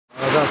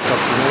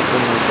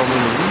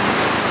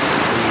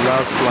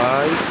last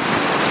flight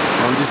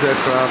on this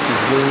aircraft.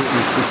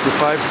 He's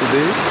 65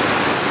 today.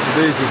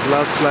 Today is his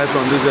last flight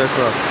on this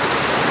aircraft.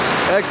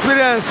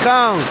 Experience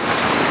counts.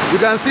 You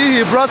can see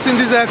he brought in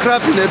this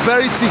aircraft in a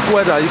very thick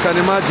weather. You can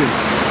imagine.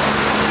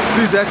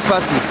 This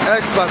expertise.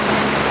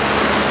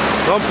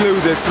 Don't play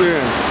with the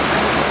experience.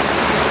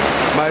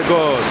 My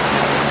God.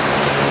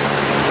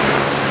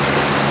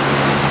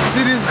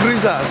 See these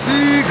greasers.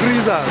 See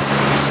greasers.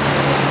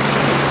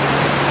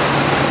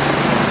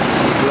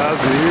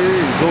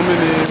 He's zooming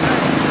in.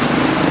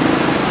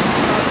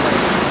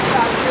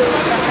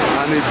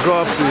 And he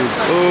dropped it.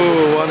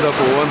 Oh,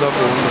 wonderful,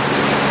 wonderful,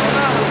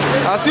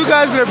 wonderful. As you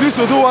guys refuse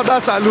to do water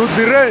salute,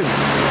 the rain.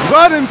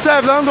 God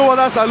himself doesn't do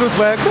water salute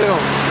for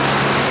Ekpenyong.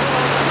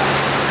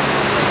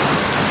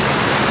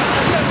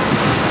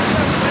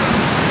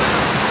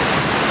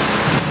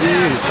 See,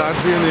 he's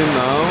taxiing in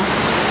now.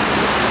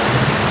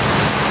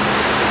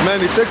 Man,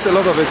 it takes a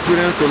lot of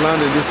experience to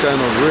land in this kind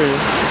of rain.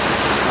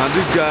 And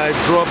this guy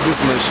dropped this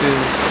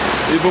machine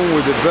even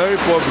with a very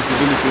poor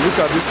visibility. Look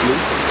at this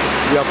place.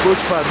 The approach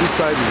part this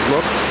side is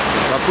blocked.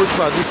 The approach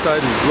part this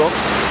side is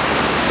blocked.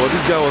 But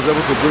this guy was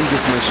able to bring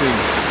this machine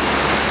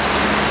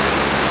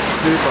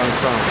safe and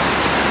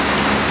sound.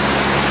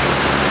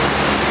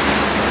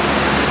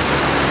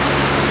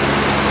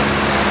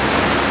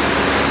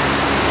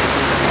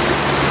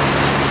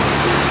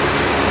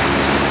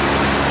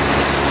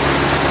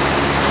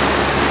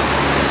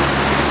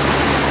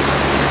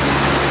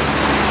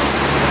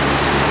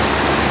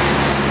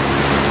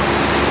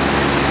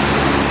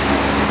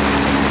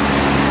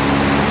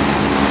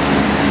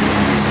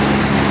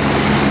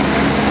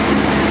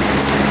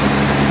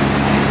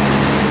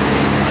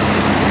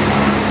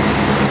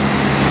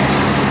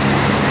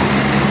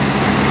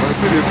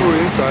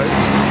 Inside.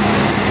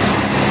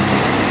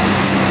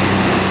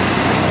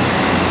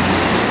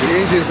 The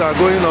engines are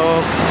going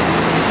off.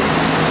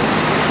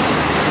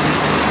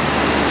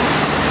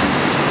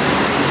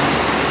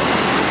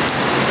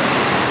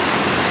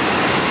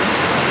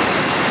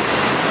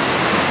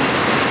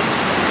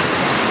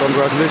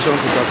 Congratulations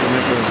to Captain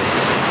Ekpenyong.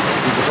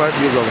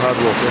 65 years of hard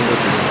work.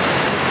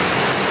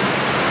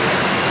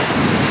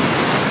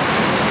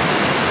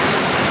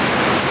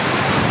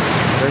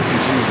 Thank you,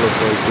 Jesus,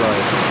 for his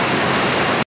life.